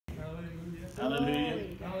Hallelujah.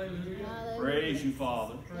 Hallelujah. Praise you,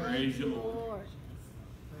 Father. Praise you, Lord.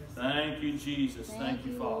 Thank you, Jesus. Thank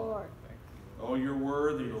you, Father. Lord. Oh, you're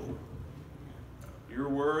worthy, Lord. You're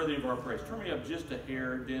worthy of our praise. Turn me up just a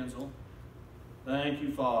hair, Denzel. Thank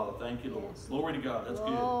you, Father. Thank you, Lord. Yes. Glory to God. That's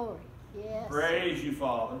Glory. good. Yes. Praise you,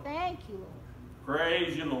 Father. Thank you, Lord.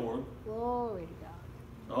 Praise you, Lord. Glory to God.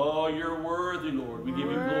 Oh, you're worthy, Lord. We give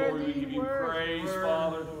you glory. We give you praise,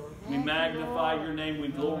 Father. We magnify your name. We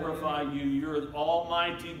glorify you. You're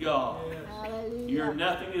Almighty God. Hallelujah.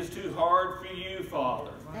 Nothing is too hard for you,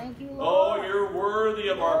 Father. Thank you, Lord. Oh, you're worthy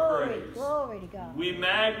of our praise. Glory to God. We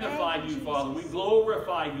magnify Thank you, you, Father. We Jesus.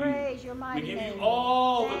 glorify you. Praise your We mighty give name. you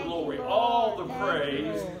all the Thank glory, you, all the Lord. Thank you,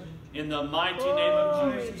 praise Lord. in the mighty name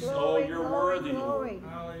of Jesus. Glory, Oh, you're worthy, glory.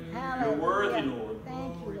 Lord. Hallelujah. You're worthy, Lord.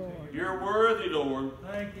 Thank you, Lord. You're worthy, Lord.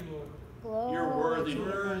 Thank you, Lord. Glory You're worthy, to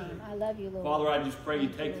your Lord. name. I love you, Lord. Father, I just pray you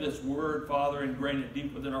Thank take you, this word, Father, and grain it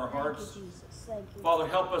deep within our hearts. Thank you, Jesus. Thank you. Father,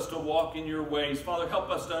 help us to walk in your ways. Father, help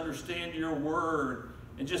us to understand your word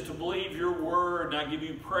and just to believe your word. And I give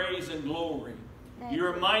you praise and glory.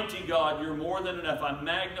 You're a mighty God. You're more than enough. I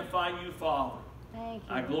magnify you, Father. Thank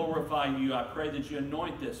you. I glorify you. I pray that you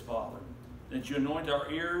anoint this, Father. That you anoint our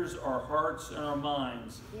ears, our hearts, and our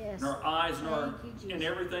minds, Yes. and our eyes, and, Thank you, Jesus. and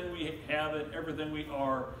everything we have and everything we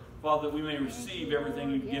are. Father, that we may receive you, everything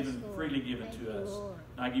Lord. you've Yes, given, Lord. freely given Thank to you, us. Lord.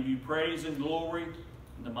 And I give you praise and glory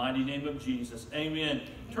in the mighty name of Jesus. Amen.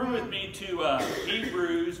 Turn Amen. with me to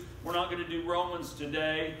Hebrews. We're not going to do Romans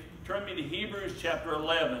today. Turn me to Hebrews chapter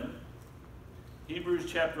 11. Hebrews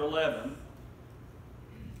chapter 11.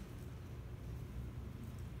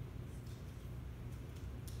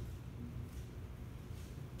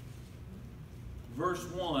 Verse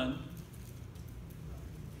 1.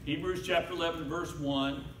 Hebrews chapter 11, verse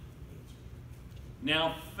 1.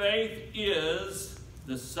 Now faith is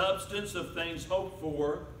the substance of things hoped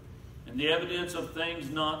for and the evidence of things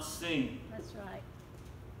not seen. That's right.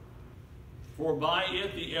 For by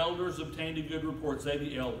it the elders obtained a good report. Say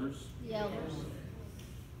the elders. The elders.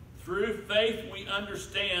 Through faith we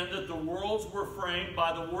understand that the worlds were framed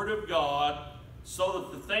by the word of God, so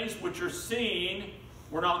that the things which are seen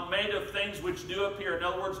were not made of things which do appear. In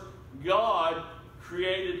other words, God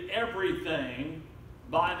created everything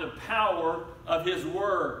by the power of his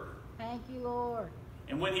word. Thank you, Lord.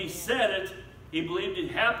 And when he said it, he believed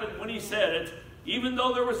it happened when he said it. Even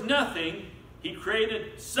though there was nothing, he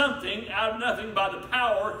created something out of nothing by the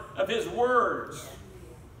power of his words.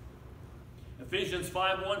 Ephesians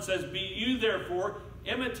 5:1 says, "Be you therefore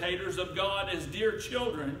imitators of God as dear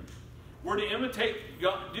children." We're to imitate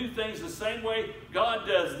God, do things the same way God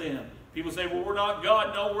does them. People say, well, we're not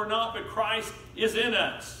God. No, we're not, but Christ is in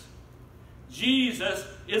us. Jesus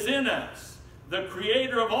is in us. The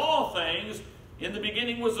creator of all things. In the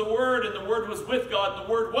beginning was the Word, and the Word was with God, and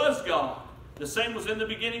the Word was God. The same was in the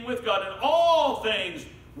beginning with God, and all things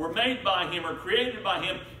were made by him or created by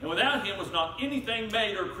him, and without him was not anything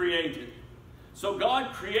made or created. So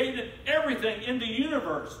God created everything in the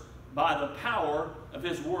universe by the power of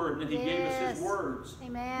his word. And he gave us his words.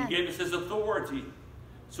 Amen. He gave us his authority.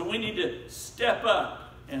 So we need to step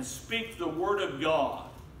up and speak the word of God.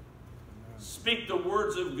 Speak the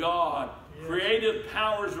words of God. Yes. Creative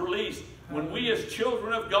powers released when we as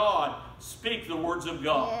children of God speak the words of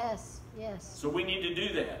God. Yes, yes. So we need to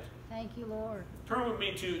do that. Thank you, Lord. Turn with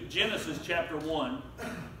me to Genesis chapter 1.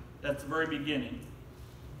 That's the very beginning.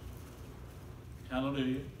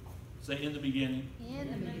 Hallelujah. Say in the beginning. In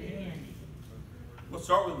the beginning. We'll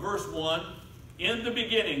start with verse 1. In the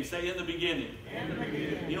beginning. Say in the beginning. In the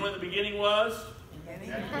beginning. You know when the beginning was?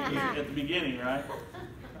 At the beginning, right?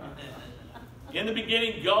 In the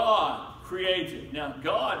beginning, God created. Now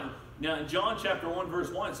in John chapter 1,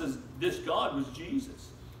 verse 1, it says, this God was Jesus.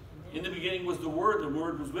 In the beginning was the Word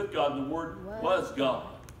was with God, and the Word was God.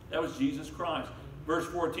 That was Jesus Christ. Verse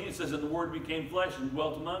 14 says, and the Word became flesh and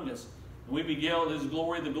dwelt among us. And we beheld his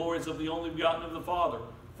glory, the glories of the only begotten of the Father,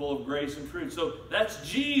 full of grace and truth. So that's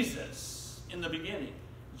Jesus in the beginning.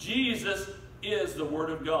 Jesus is the Word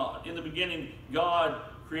of God. In the beginning, God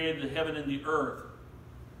created the heaven and the earth.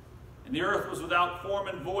 And the earth was without form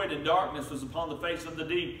and void, and darkness was upon the face of the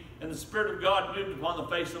deep. And the Spirit of God moved upon the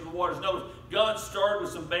face of the waters. Notice, God started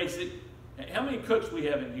with some basic... How many cooks we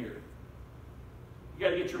have in here? You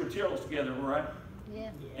got to get your materials together, right? Yeah.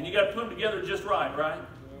 And you got to put them together just right, right?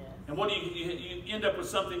 Yeah. And what do you end up with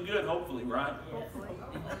something good, hopefully, right? Hopefully.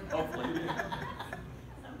 Hopefully.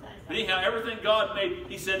 But anyhow, everything God made,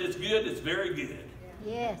 he said it's good, it's very good.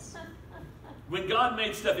 Yes. When God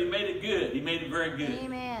made stuff, he made it good. He made it very good.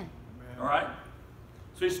 Amen. All right?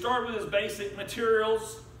 So he started with his basic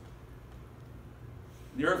materials.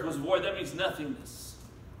 The earth was void. That means nothingness.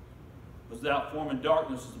 was without form, and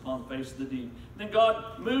darkness was upon the face of the deep. Then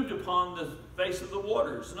God moved upon the face of the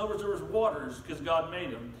waters. In other words, there was waters because God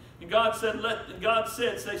made them. And God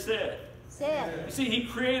said, say said. Said. You see, he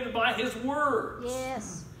created by his words.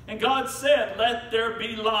 Yes. And God said, let there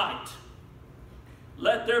be light.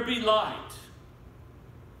 Let there be light.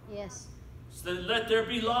 Yes. So let there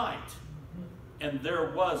be light. And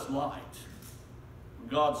there was light.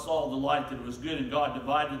 God saw the light that it was good, and God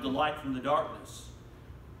divided the light from the darkness.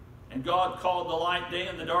 And God called the light day,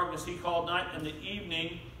 and the darkness he called night, and the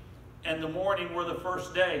evening and the morning were the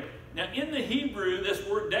first day. Now in the Hebrew, this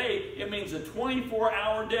word day, it means a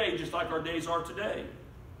 24-hour day, just like our days are today.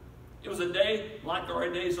 It was a day like our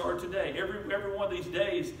days are today. Every one of these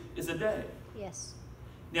days is a day. Yes.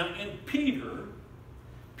 Now in Peter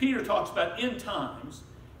talks about end times.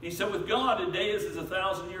 He said with God, a day is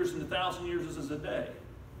 1,000 years, and 1,000 years is a day.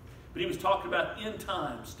 But he was talking about end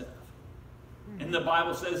time stuff. And the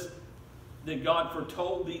Bible says that God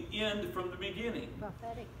foretold the end from the beginning.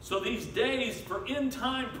 Prophetic. So these days, for end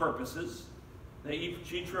time purposes, they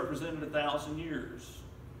each represented 1,000 years.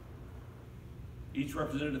 Each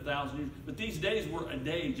represented 1,000 years. But these days were a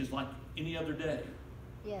day just like any other day.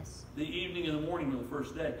 Yes. The evening and the morning were the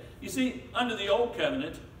first day. You see, under the old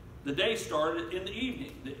covenant, the day started in the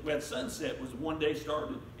evening. At sunset was one day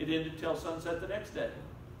started. It ended till sunset the next day.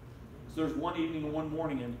 So there's one evening and one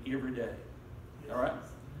morning in every day. All right?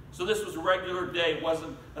 So this was a regular day. It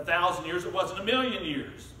wasn't 1,000 years. It wasn't 1,000,000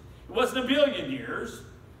 years. It wasn't 1,000,000,000 years.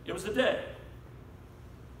 It was a day.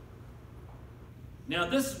 Now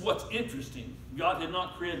this is what's interesting. God had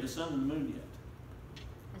not created the sun and the moon yet.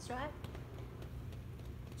 That's right.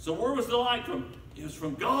 So where was the light from? It was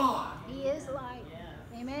from God. He is light.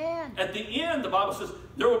 Yeah. Amen. At the end, the Bible says,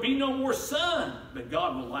 there will be no more sun, but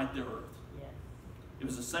God will light the earth. Yes. It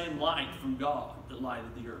was the same light from God that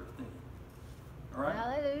lighted the earth then. All right?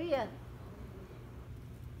 Hallelujah.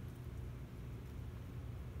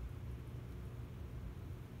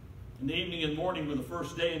 In the evening and morning were the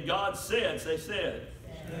first day, and God said, say said,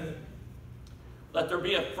 let there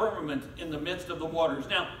be a firmament in the midst of the waters.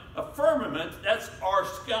 Now, a firmament, that's our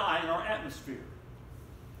sky and our atmosphere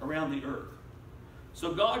around the earth.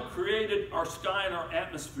 So God created our sky and our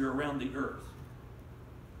atmosphere around the earth.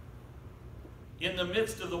 In the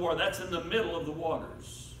midst of the water, that's in the middle of the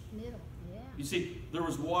waters. Middle, yeah. You see, there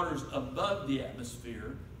was waters above the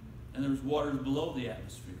atmosphere, and there was waters below the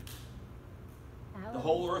atmosphere. The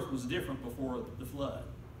whole earth was different before the flood.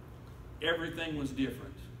 Everything was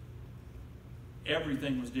different.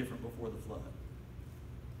 Everything was different before the flood.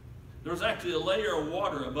 There was actually a layer of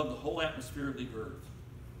water above the whole atmosphere of the earth.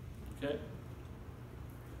 Okay?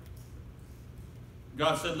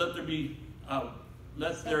 God said, let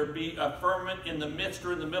there be a firmament in the midst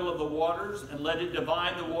or in the middle of the waters, and let it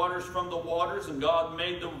divide the waters from the waters. And God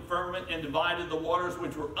made the firmament and divided the waters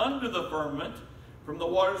which were under the firmament from the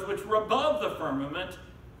waters which were above the firmament,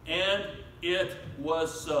 and it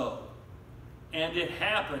was so. And it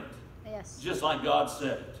happened, yes, just like God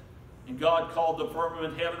said it. And God called the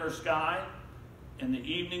firmament heaven or sky, and the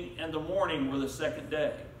evening and the morning were the second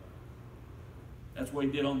day. That's what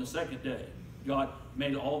he did on the second day. God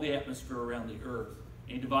made all the atmosphere around the earth,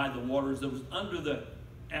 and he divided the waters that was under the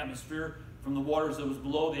atmosphere from the waters that was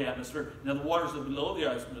below the atmosphere. Now the waters that were below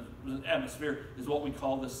the atmosphere is what we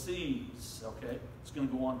call the seas. Okay? It's going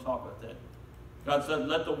to go on and talk about that. God said,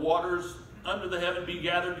 let the waters under the heaven be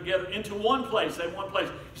gathered together into one place. Say one place.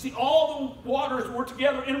 You see, all the waters were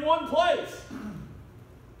together in one place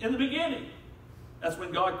in the beginning. That's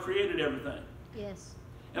when God created everything. yes,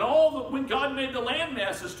 And when God made the land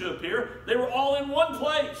masses to appear, they were all in one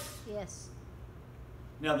place. yes,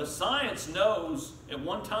 Now the science knows at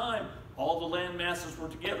one time all the land masses were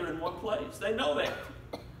together in one place. They know that.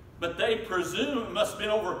 But they presume it must have been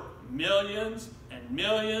over millions and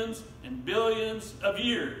millions and billions of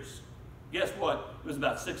years. Guess what? It was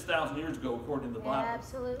about 6,000 years ago according to the Bible.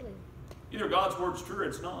 absolutely. Either God's word's true or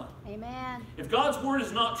it's not. Amen. If God's word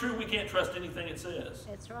is not true, we can't trust anything it says.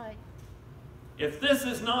 That's right. If this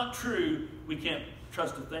is not true, we can't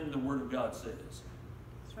trust a thing the Word of God says.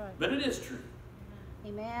 That's right. But it is true.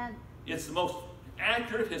 Amen. It's the most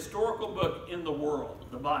accurate historical book in the world,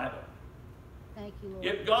 the Bible. Thank you, Lord.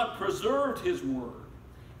 If God preserved His Word,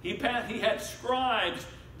 He had scribes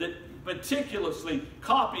that meticulously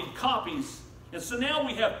copied copies. And so now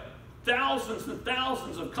we have thousands and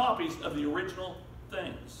thousands of copies of the original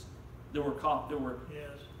things that were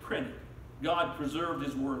printed. God preserved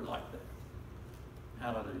His Word like that.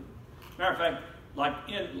 Hallelujah. Matter of fact, like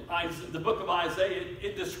in the book of Isaiah,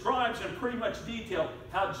 it describes in pretty much detail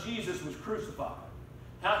how Jesus was crucified.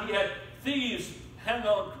 How he had thieves hang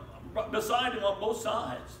on beside him on both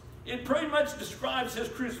sides. It pretty much describes his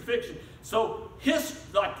crucifixion. So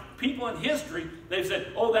like people in history, they've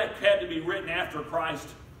said, oh, that had to be written after Christ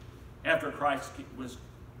was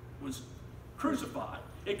crucified.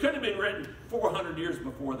 It could have been written 400 years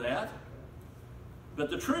before that.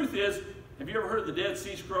 But the truth is, have you ever heard of the Dead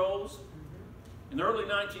Sea Scrolls? In the early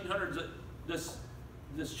 1900s, this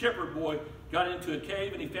shepherd boy got into a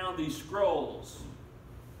cave and he found these scrolls.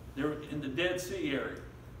 They were in the Dead Sea area.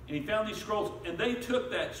 And he found these scrolls, and they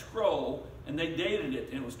took that scroll and they dated it,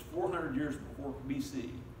 and it was 400 years before BC.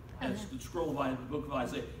 That's the scroll of the book of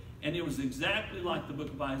Isaiah. And it was exactly like the book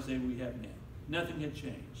of Isaiah we have now. Nothing had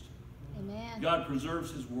changed. Amen. God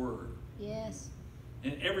preserves his word. Yes.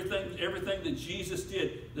 And everything that Jesus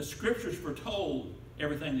did, the scriptures foretold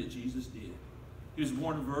everything that Jesus did. He was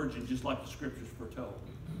born a virgin, just like the scriptures foretold.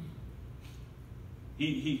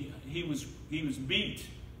 He was beat.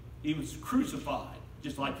 He was crucified,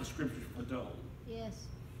 just like the scriptures foretold. Yes.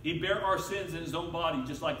 He bare our sins in his own body,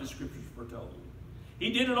 just like the scriptures foretold.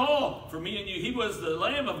 He did it all for me and you. He was the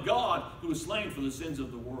Lamb of God who was slain for the sins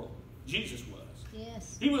of the world. Jesus was.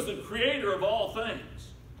 Yes. He was the creator of all things.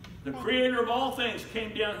 The creator of all things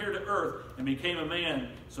came down here to earth and became a man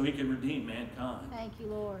so he could redeem mankind. Thank you,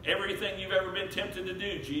 Lord. Everything you've ever been tempted to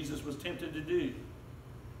do, Jesus was tempted to do.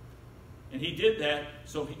 And he did that,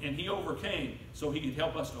 and he overcame so he could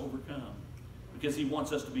help us to overcome. Because he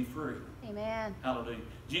wants us to be free. Amen. Hallelujah.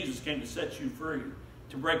 Jesus came to set you free,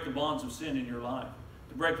 to break the bonds of sin in your life,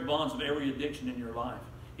 to break the bonds of every addiction in your life.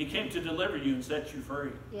 He came to deliver you and set you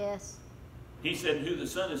free. Yes. He said, who the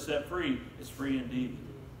Son has set free is free indeed.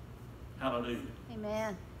 Hallelujah.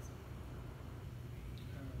 Amen.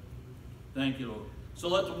 Thank you, Lord. So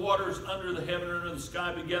let the waters under the heaven and under the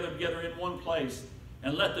sky be gathered together in one place,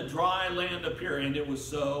 and let the dry land appear. And it was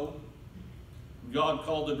so. God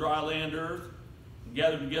called the dry land earth, and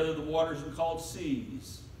gathered together the waters and called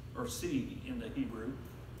seas, or sea in the Hebrew.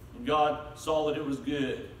 And God saw that it was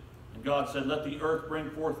good. And God said, let the earth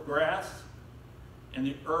bring forth grass, and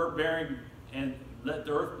the herb bearing, and let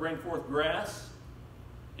the earth bring forth grass,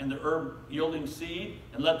 and the herb yielding seed,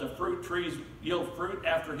 and let the fruit trees yield fruit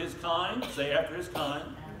after his kind. Say, after his kind.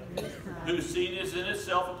 Whose seed is in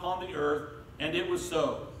itself upon the earth. And it was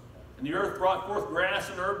so. And the earth brought forth grass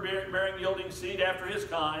and herb bearing yielding seed after his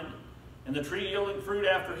kind, and the tree yielding fruit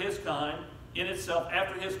after his kind, in itself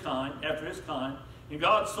after his kind. And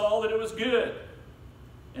God saw that it was good.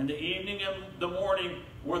 And the evening and the morning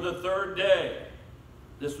were the third day.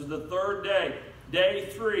 This was the third day. Day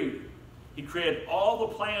 3. He created all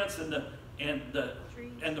the plants and the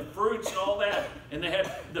fruits and all that. And they had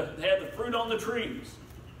the fruit on the trees.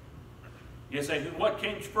 You say, what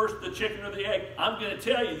came first, the chicken or the egg? I'm going to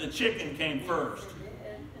tell you, the chicken came first.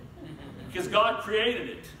 Because God created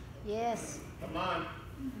it. Yes. Come on.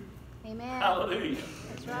 Amen. Hallelujah.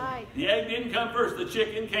 That's right. The egg didn't come first, the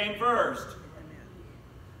chicken came first.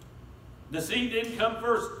 The seed didn't come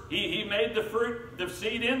first. He made the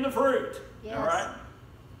seed in the fruit. Yes. All right?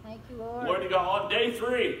 Thank you, Lord. Glory to God.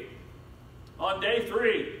 On day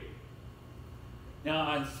 3. Now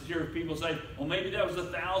I hear people say, well, maybe that was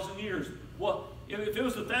 1,000 years. Well, if it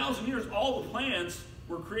was 1,000 years, all the plants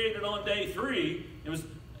were created on day 3. If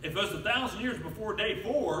it was 1,000 years before day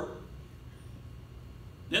 4,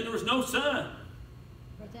 then there was no sun.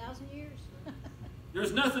 For 1,000 years?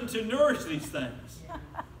 There's nothing to nourish these things.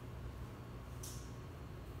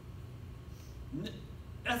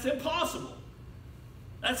 That's impossible.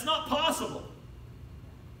 That's not possible.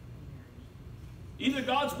 Either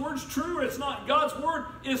God's word's true or it's not. God's word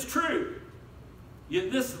is true. Yeah,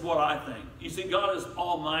 this is what I think. You see, God is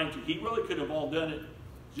almighty. He really could have all done it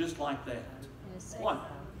just like that. Yes. Why?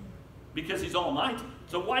 Because he's almighty.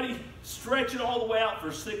 So why did he stretch it all the way out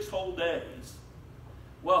for 6 whole days?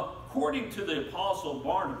 Well, according to the apostle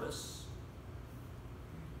Barnabas,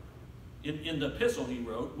 in the epistle he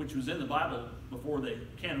wrote, which was in the Bible before they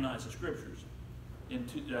canonized the scriptures, in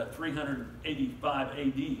 385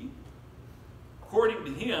 AD, according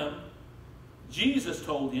to him, Jesus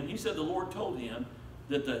told him, he said the Lord told him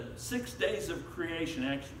that the 6 days of creation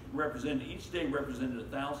actually represented, each day represented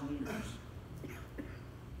 1,000 years.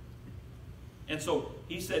 And so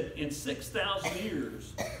he said in 6,000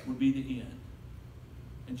 years would be the end.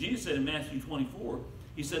 And Jesus said in Matthew 24,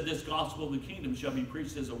 he said, this gospel of the kingdom shall be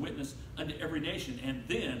preached as a witness unto every nation, and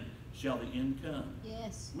then shall the end come.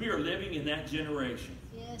 Yes. We are living in that generation.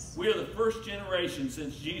 Yes. We are the first generation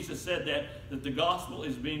since Jesus said that the gospel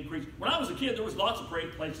is being preached. When I was a kid, there was lots of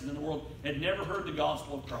great places in the world that had never heard the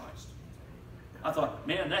gospel of Christ. I thought,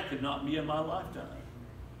 man, that could not be in my lifetime.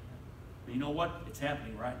 But you know what? It's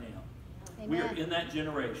happening right now. Amen. We are in that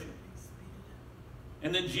generation.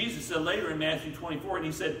 And then Jesus said later in Matthew 24, and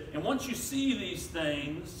he said, and once you see these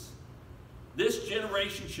things, this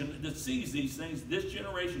generation that sees these things, this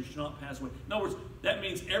generation should not pass away. In other words, that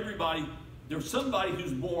means everybody, there's somebody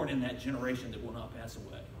who's born in that generation that will not pass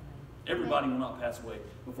away. Everybody will not pass away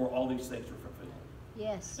before all these things are fulfilled.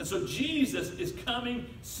 Yes. And so Jesus is coming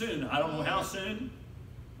soon. I don't know how soon,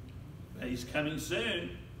 but he's coming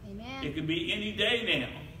soon. Amen. It could be any day now.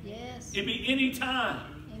 Yes. It could be any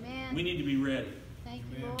time. Amen. We need to be ready. Thank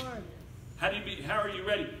you, Lord. How are you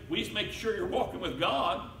ready? We just make sure you're walking with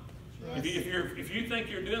God. Yes. If you think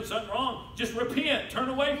you're doing something wrong, just repent. Turn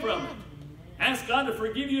away from it. Ask God to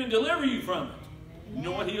forgive you and deliver you from it. Amen. You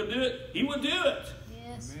know what He'll do it? He will do it.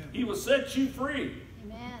 Yes. He will set you free.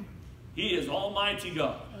 Amen. He is Almighty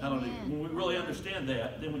God. Hallelujah. Amen. When we really understand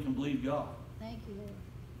that, then we can believe God. Thank you, Lord.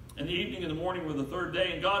 And the evening and the morning were the third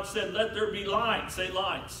day, and God said, let there be light. Say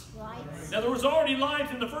lights. Lights. Now there was already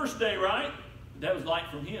light in the first day, right? That was light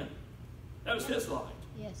from Him. That was His light.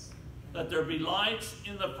 Yes. Let there be lights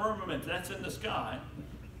in the firmament, that's in the sky,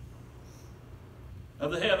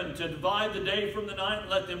 of the heaven, to divide the day from the night, and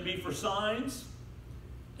let them be for signs,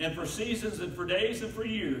 and for seasons, and for days, and for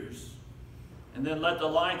years. And then let the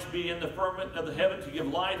lights be in the firmament of the heaven to give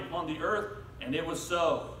light upon the earth, and it was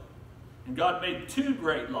so. And God made two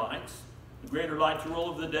great lights, the greater light to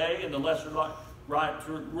rule of the day, and the lesser light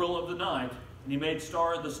to rule of the night. And He made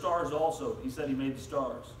the stars also. He said He made the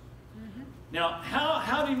stars. Now,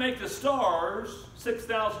 how did He make the stars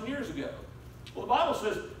 6,000 years ago? Well, the Bible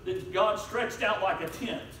says that God stretched out like a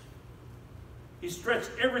tent. He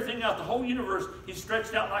stretched everything out, the whole universe, He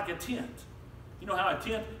stretched out like a tent. You know how a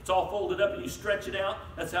tent, it's all folded up and you stretch it out?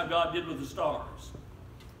 That's how God did with the stars.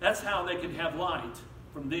 That's how they could have light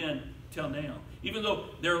from then till now. Even though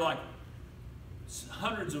they're like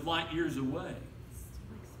hundreds of light years away.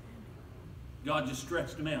 God just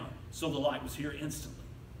stretched them out so the light was here instantly.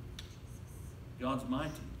 God's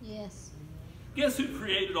mighty. Yes. Guess who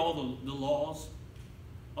created all the laws?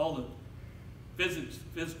 All the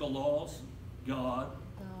physical laws? God.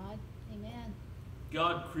 God. Amen.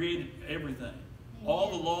 God created everything. Amen. All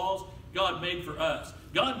the laws God made for us.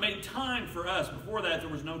 God made time for us. Before that, there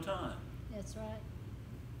was no time. That's right.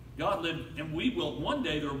 God lived, and we will, one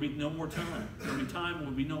day there will be no more time. There will be time, there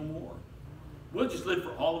will be no more. We'll just live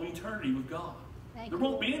for all of eternity with God. There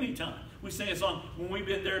won't be any time. We sing a song, when we've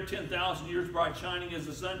been there 10,000 years bright shining as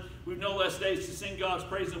the sun, we've no less days to sing God's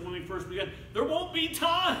praise than when we first began. There won't be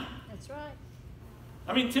time. That's right.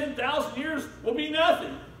 I mean, 10,000 years will be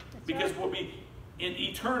nothing. That's Because right. we'll be in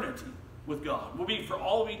eternity with God. We'll be for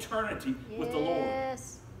all of eternity with the Lord.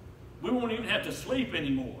 Yes. We won't even have to sleep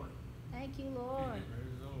anymore. Thank you, Lord.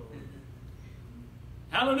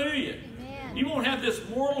 Hallelujah. Amen. You won't have this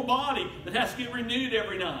mortal body that has to get renewed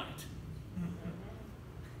every night.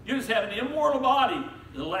 You just have an immortal body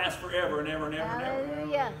that'll last forever and ever and ever and ever.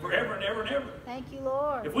 Hallelujah. Forever and ever and ever. Thank you,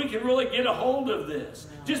 Lord. If we can really get a hold of this,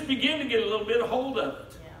 just begin to get a little bit of hold of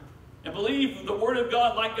it. And believe the Word of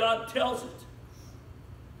God like God tells it.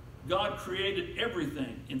 God created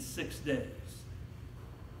everything in 6 days.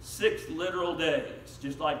 6 literal days.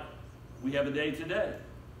 Just like we have a day today.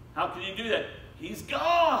 How can you do that? He's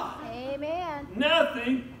God. Amen.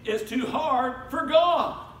 Nothing is too hard for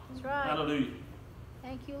God. That's right. Hallelujah.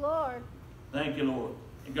 Thank you, Lord. Thank you, Lord.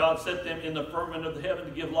 And God set them in the firmament of the heaven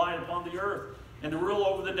to give light upon the earth, and to rule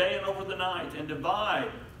over the day and over the night, and divide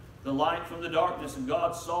the light from the darkness. And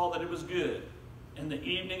God saw that it was good. And the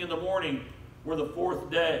evening and the morning were the 4th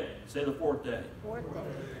day. Say the 4th day. 4th day.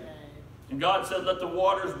 And God said, let the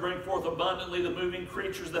waters bring forth abundantly the moving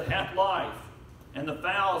creatures that hath life, and the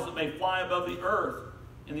fowls that may fly above the earth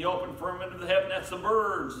in the open firmament of the heaven. That's the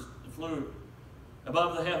birds that flew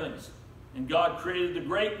above the heavens. And God created the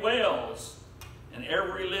great whales, and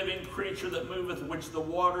every living creature that moveth, which the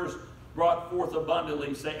waters brought forth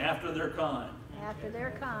abundantly, say, after their kind. After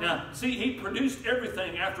their kind. Now, see, He produced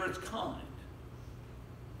everything after its kind.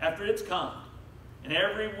 After its kind. And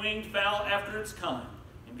every winged fowl after its kind.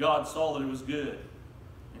 And God saw that it was good.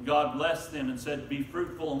 And God blessed them and said, be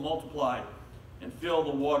fruitful and multiply, and fill the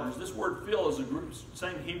waters. This word fill is a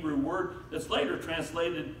same Hebrew word that's later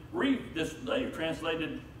translated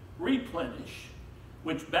replenish,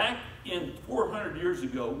 which back in 400 years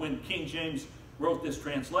ago, when King James wrote this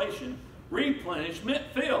translation, replenish meant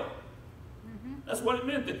fill. That's what it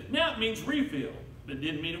meant. Now it means refill, but it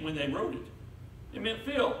didn't mean it when they wrote it. It meant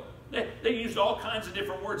fill. They used all kinds of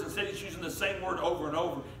different words instead of using the same word over and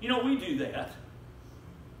over. You know, we do that.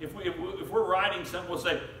 If we're writing something, we'll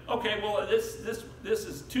say, okay, well, this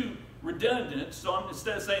is too redundant, so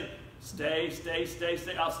instead of saying stay,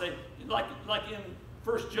 I'll say, like in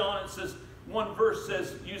 1 John, it says, one verse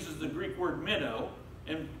uses the Greek word minnow,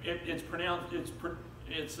 and it's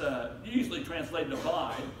usually translated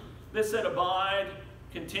abide. This said abide,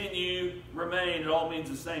 continue, remain. It all means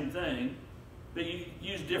the same thing, but you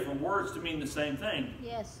use different words to mean the same thing.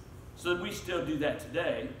 Yes. So we still do that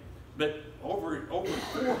today, but over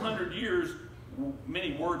 400 years,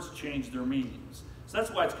 many words change their meanings. So that's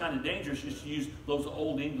why it's kind of dangerous just to use those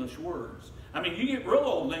old English words. I mean, you get real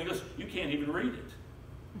old English, you can't even read it.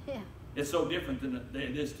 Yeah. It's so different than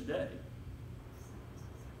it is today.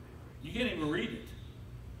 You can't even read it.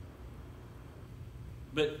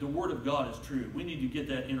 But the Word of God is true. We need to get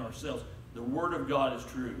that in ourselves. The Word of God is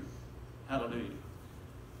true. Hallelujah.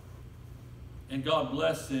 And God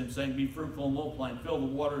blessed them, saying, be fruitful and multiply, and fill the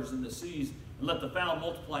waters and the seas, and let the fowl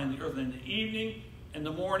multiply in the earth. And in the evening and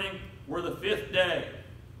the morning were the 5th day.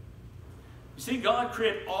 You see, God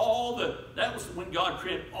created that was when God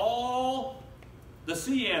created all the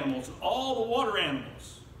sea animals, all the water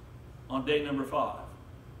animals on day number 5.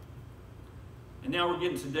 And now we're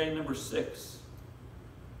getting to day number 6.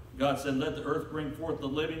 God said, let the earth bring forth the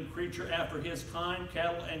living creature after his kind,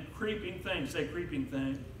 cattle and creeping things. Say creeping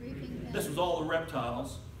thing. Creeping thing. This was all the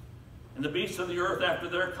reptiles. And the beasts of the earth after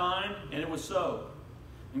their kind, and it was so.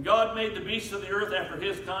 And God made the beasts of the earth after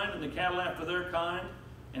his kind, and the cattle after their kind,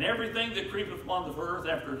 and everything that creepeth upon the earth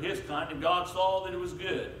after his kind. And God saw that it was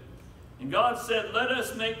good. And God said, let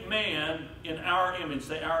us make man in our image.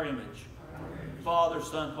 Say our image. Father,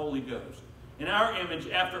 Son, Holy Ghost. In our image,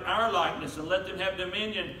 after our likeness, and let them have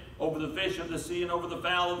dominion over the fish of the sea, and over the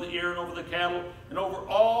fowl of the air, and over the cattle, and over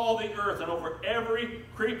all the earth, and over every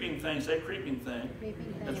creeping thing. Say creeping thing.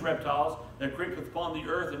 Creeping thing. That's reptiles that creepeth upon the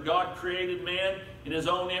earth. And God created man in his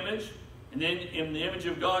own image, and then in the image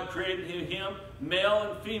of God created he him,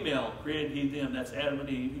 male and female created he them. That's Adam and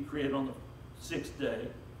Eve. He created on the 6th day.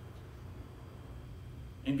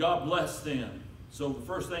 And God blessed them. So the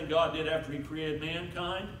first thing God did after he created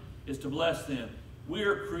mankind is to bless them. We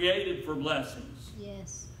are created for blessings.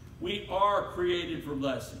 Yes. We are created for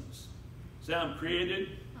blessings. Say, I'm created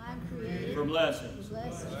for blessings.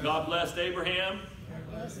 God blessed Abraham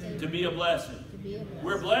to be a blessing.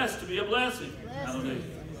 We're blessed to be a blessing. Hallelujah.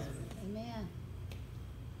 Amen.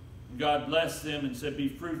 God blessed them and said, be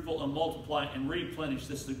fruitful and multiply and replenish.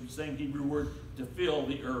 This is the same Hebrew word, to fill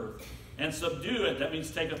the earth. And subdue it. That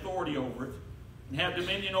means take authority over it. And have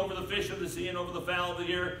dominion over the fish of the sea, and over the fowl of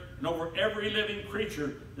the air, and over every living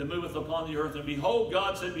creature that moveth upon the earth. And behold,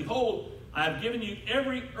 God said, behold, I have given you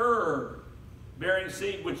every herb bearing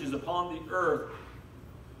seed which is upon the earth,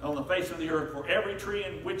 on the face of the earth, for every tree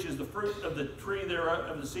in which is the fruit of the tree thereof,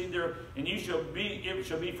 of the seed thereof, and it shall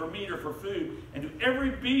be for meat or for food. And to every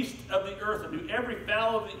beast of the earth, and to every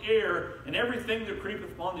fowl of the air, and everything that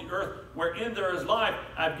creepeth upon the earth, wherein there is life,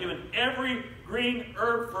 I have given every green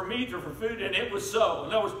herb for meat or for food, and it was so.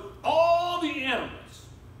 In other words, all the animals,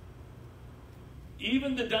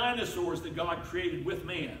 even the dinosaurs that God created with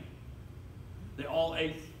man, they all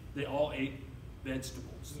ate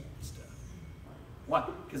vegetables and stuff. Why?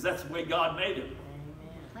 Because that's the way God made them.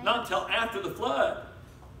 Not until after the flood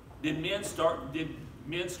did men start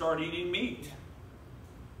eating meat.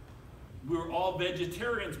 We were all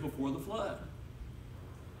vegetarians before the flood.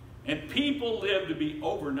 And people live to be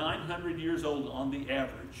over 900 years old on the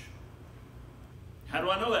average. How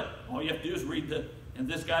do I know that? All you have to do is read and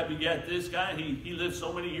this guy begat this guy, and he lived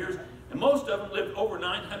so many years. And most of them lived over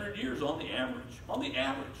 900 years on the average. On the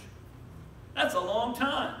average. That's a long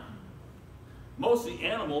time. Most of the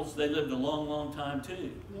animals, they lived a long, long time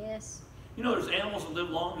too. Yes. You know, there's animals that live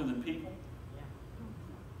longer than people.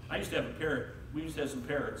 I used to have a parrot. We used to have some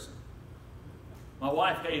parrots. My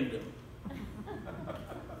wife hated them.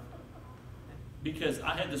 Because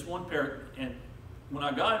I had this one parrot, and when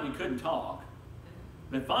I got him, he couldn't talk.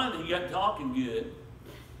 But finally, he got talking good.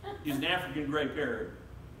 He was an African gray parrot.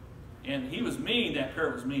 And he was mean, that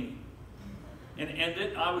parrot was mean. And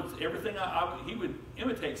then he would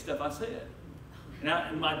imitate stuff I said.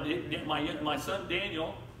 And my son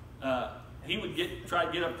Daniel, he would try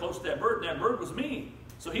to get up close to that bird, and that bird was mean.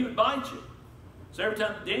 So he would bite you. So every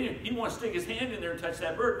time Daniel, he'd want to stick his hand in there and touch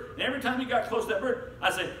that bird. And every time he got close to that bird,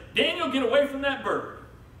 I said, Daniel, get away from that bird.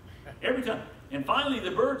 Every time. And finally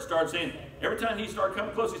the bird started saying, every time he started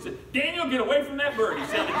coming close, he said, Daniel, get away from that bird. He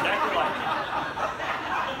sounded exactly like him.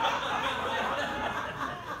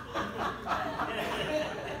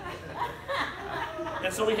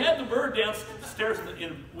 And so we had the bird downstairs.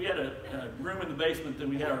 We had a room in the basement that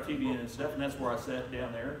we had our TV in and stuff, and that's where I sat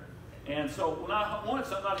down there. And so when I wanted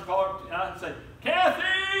something, I'd call her, I'd say,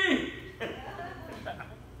 Kathy!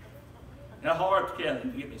 And I hollered at Kathy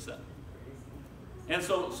to get me something. And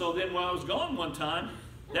so then when I was gone one time,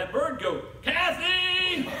 that bird go, Kathy!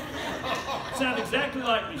 me? Sounded exactly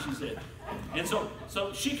like me, she said. And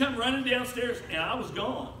so she come running downstairs, and I was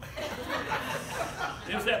gone.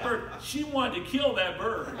 It was that bird. She wanted to kill that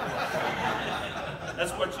bird.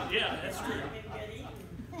 That's what she, yeah, that's true.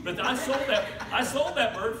 But I sold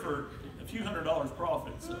that bird for a few $100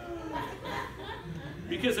 profit. So.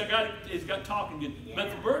 Because it's got talking good. But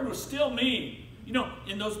the bird was still mean. You know,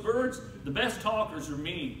 in those birds, the best talkers are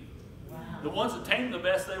mean. The ones that tame the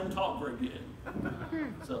best, they don't talk very good.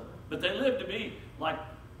 So, but they live to be like,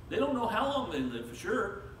 they don't know how long they live for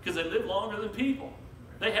sure, because they live longer than people.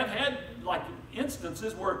 They have had like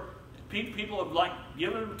instances where people have like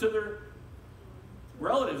given them to their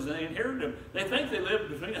relatives and they inherited them. They think they live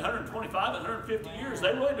between 125 and 150 years.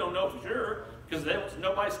 They really don't know for sure, because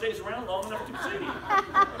nobody stays around long enough to see.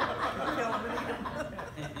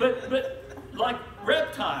 But like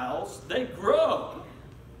reptiles, they grow.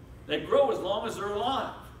 They grow as long as they're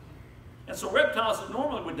alive. And so reptiles that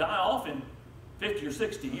normally would die off in 50 or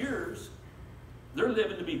 60 years, they're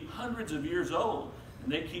living to be hundreds of years old.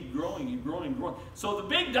 And they keep growing and growing and growing. So the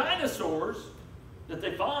big dinosaurs that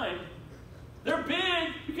they find, they're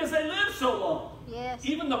big because they lived so long. Yes.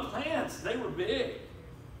 Even the plants, they were big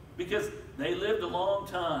because they lived a long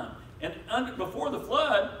time. And before the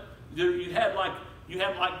flood, you had like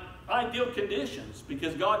ideal conditions,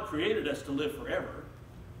 because God created us to live forever.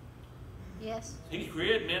 Yes. He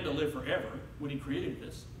created men to live forever when He created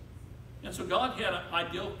us. And so God had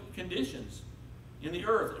ideal conditions in the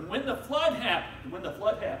earth. And when the flood happened,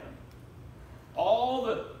 all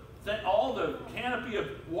the canopy of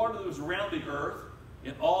water that was around the earth,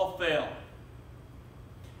 it all fell.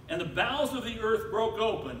 And the bowels of the earth broke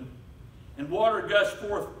open, and water gushed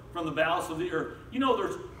forth from the bowels of the earth. You know,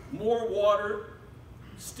 there's more water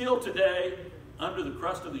still today under the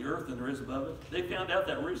crust of the earth than there is above it. They found out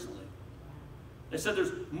that recently. They said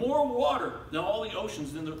there's more water than all the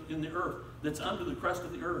oceans in the earth that's under the crust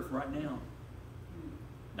of the earth right now.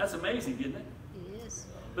 That's amazing, isn't it? It is.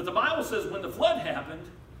 But the Bible says when the flood happened,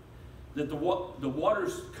 that the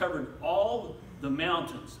waters covered all the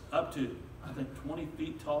mountains up to, I think, 20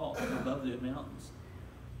 feet tall above the mountains.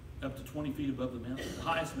 Up to 20 feet above the mountains, the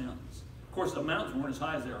highest mountains. Of course, the mountains weren't as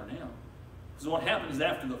high as they are now. Because what happened is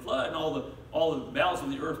after the flood and all the bowels of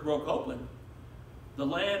the earth broke open, the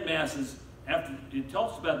land masses, after it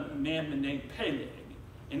talks about a man named Peleg.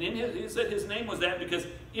 And he said his name was that because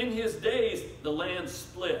in his days the land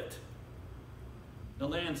split. The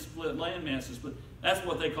land split, land masses split. That's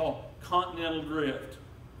what they call continental drift.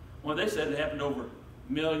 Well, they said it happened over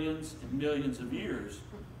millions and millions of years.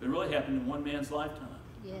 It really happened in one man's lifetime.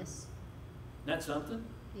 Yes. That's something?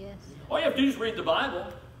 Yes. All you have to do is read the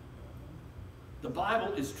Bible. The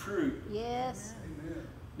Bible is true. Yes.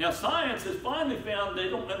 Now science has finally found, they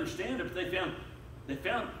don't understand it, but they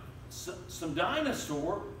found some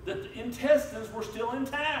dinosaur that the intestines were still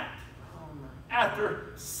intact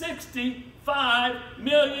after 65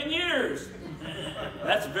 million years.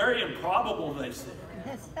 That's very improbable, they say.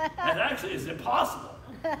 That actually is impossible.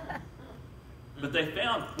 But they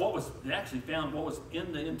actually found what was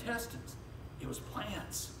in the intestines. It was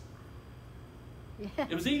plants. Yeah.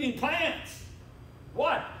 It was eating plants.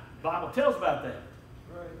 What? The Bible tells about that.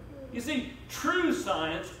 Right. You see, true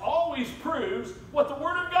science always proves what the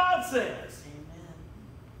Word of God says.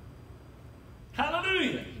 Amen.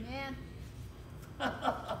 Hallelujah. Amen.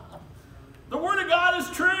 The Word of God is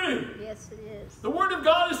true. Yes, it is. The Word of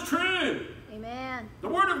God is true. Amen. The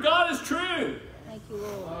Word of God is true. Thank you,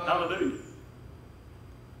 Lord. Hallelujah.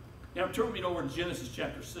 Now turn me over to Genesis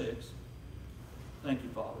chapter 6. Thank you,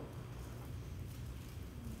 Father.